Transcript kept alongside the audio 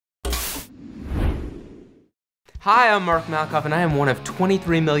Hi, I'm Mark Malkoff, and I am one of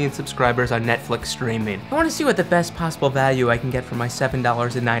 23 million subscribers on Netflix streaming. I want to see what the best possible value I can get for my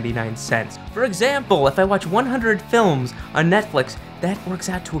 $7.99. For example, if I watch 100 films on Netflix, that works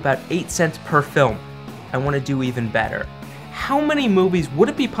out to about 8 cents per film. I want to do even better. How many movies would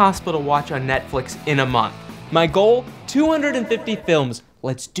it be possible to watch on Netflix in a month? My goal, 250 films.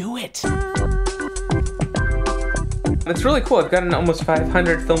 Let's do it. It's really cool. I've gotten almost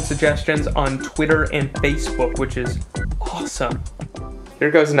 500 film suggestions on Twitter and Facebook, which is awesome.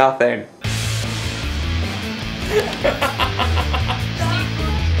 Here goes nothing.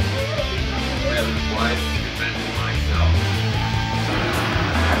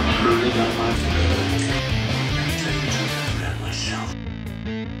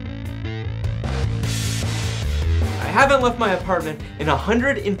 I haven't left my apartment in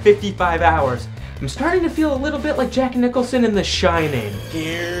 155 hours. I'm starting to feel a little bit like Jack Nicholson in The Shining.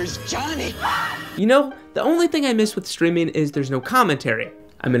 Here's Johnny. You know, the only thing I miss with streaming is there's no commentary.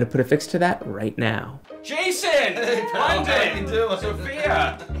 I'm gonna put a fix to that right now. Jason! Hey, pal, how you doing?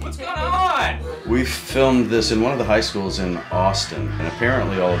 Sophia! What's going on? We filmed this in one of the high schools in Austin, and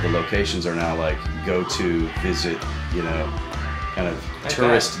apparently all of the locations are now like go-to, visit, you know, kind of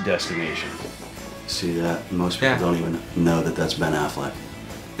tourist destination. See that? Most people don't even know that that's Ben Affleck.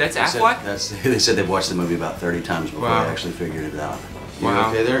 That's Affleck? They said they've watched the movie about 30 times before they actually figured it out. You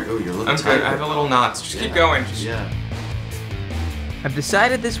okay there? Oh, you're looking tight. I have a little knots. Just keep going. Yeah. I've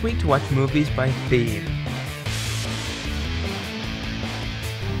decided this week to watch movies by theme.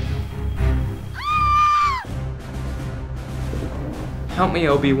 Help me,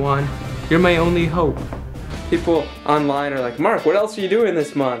 Obi-Wan. You're my only hope. People online are like, Mark, what else are you doing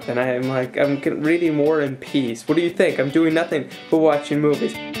this month? And I'm like, I'm reading War and Peace. What do you think? I'm doing nothing but watching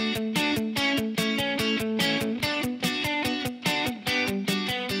movies.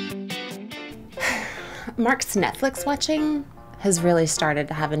 Mark's Netflix watching has really started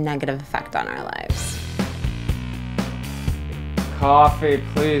to have a negative effect on our lives. Coffee,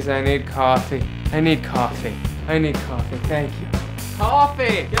 please. I need coffee. I need coffee. I need coffee. Thank you.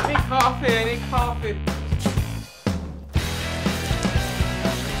 Coffee! Get me coffee. I need coffee.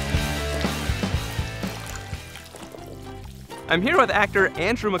 I'm here with actor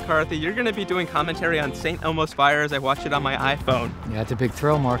Andrew McCarthy. You're gonna be doing commentary on St. Elmo's Fire as I watch it on my iPhone. Yeah, it's a big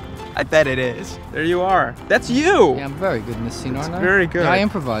thrill, Mark. I bet it is. There you are. That's you! Yeah, I'm very good in this scene, aren't I? Very good. Yeah, I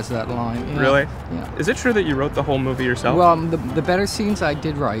improvised that line. Yeah. Really? Yeah. Is it true that you wrote the whole movie yourself? Well, the better scenes I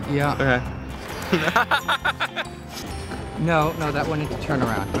did write, yeah. Okay. No, that went into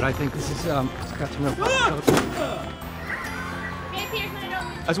turnaround, but I think this is, it's got some real... I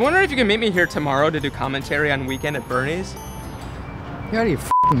was wondering if you can meet me here tomorrow to do commentary on Weekend at Bernie's. You're out of your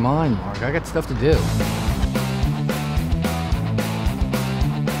f***ing mind, Mark. I got stuff to do.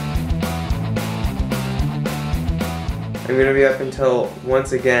 I'm gonna be up until,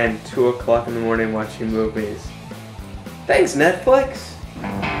 once again, 2 o'clock in the morning watching movies. Thanks, Netflix!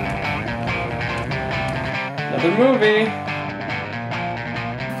 Another movie!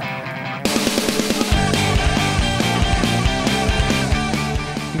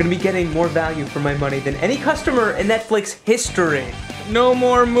 I'm gonna be getting more value for my money than any customer in Netflix history. No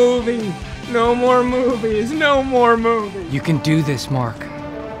more movies! No more movies! No more movies! You can do this, Mark.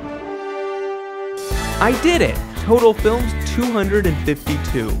 I did it! Total films,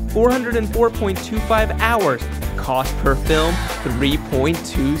 252. 404.25 hours. Cost per film,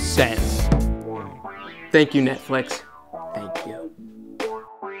 3.2 cents. Thank you, Netflix.